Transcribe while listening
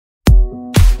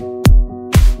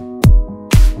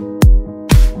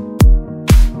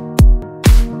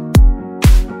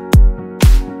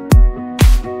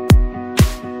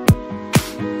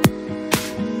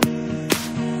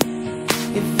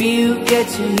get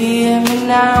to hear me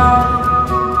now.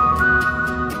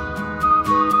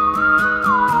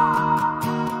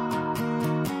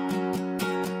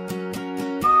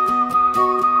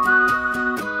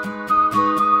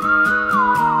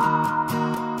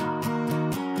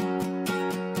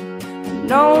 I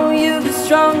know you get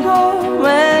stronger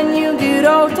when you get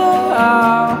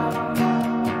older.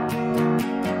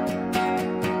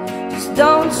 Just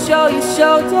don't show your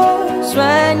shoulders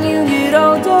when you get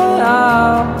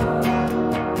older.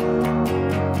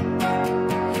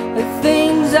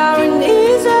 Things aren't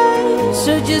easy,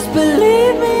 so just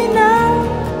believe me now.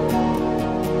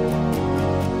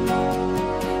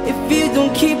 If you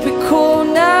don't keep it cool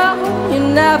now, you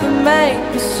never make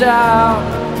a sound.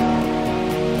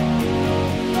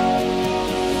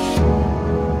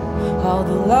 All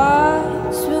the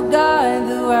lights will guide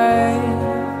the way.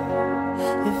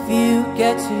 If you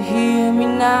get to hear me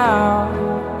now,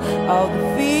 all the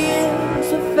fears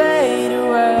will fade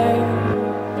away.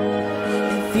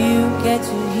 If you get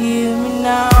to hear me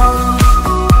now.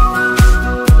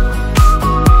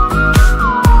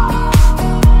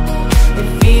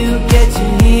 If you get to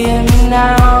hear me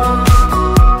now.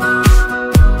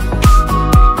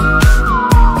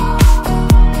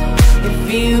 If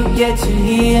you get to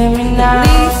hear me now.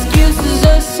 The excuses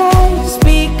aside,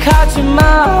 speak out your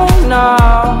mind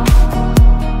now.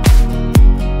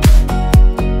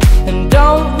 And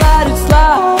don't let it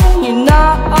slide, you're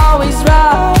not always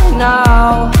right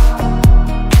now.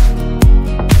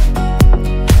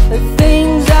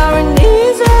 Things aren't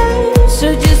easy, so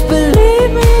just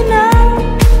believe me now.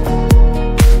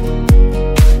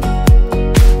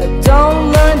 Don't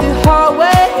learn the hard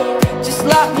way, just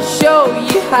let me show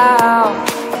you how.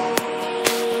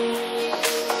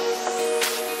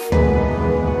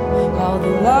 All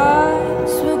the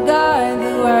lights will guide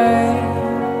the way.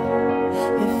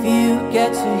 If you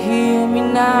get to hear me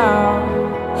now,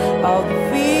 all the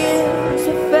fears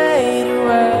will fade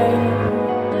away.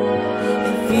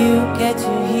 If you get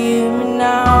to hear me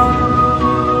now.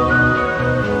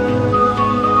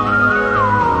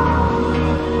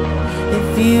 If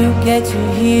you get to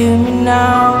hear me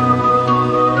now.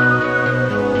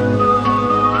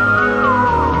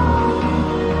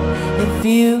 If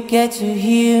you get to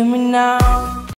hear me now.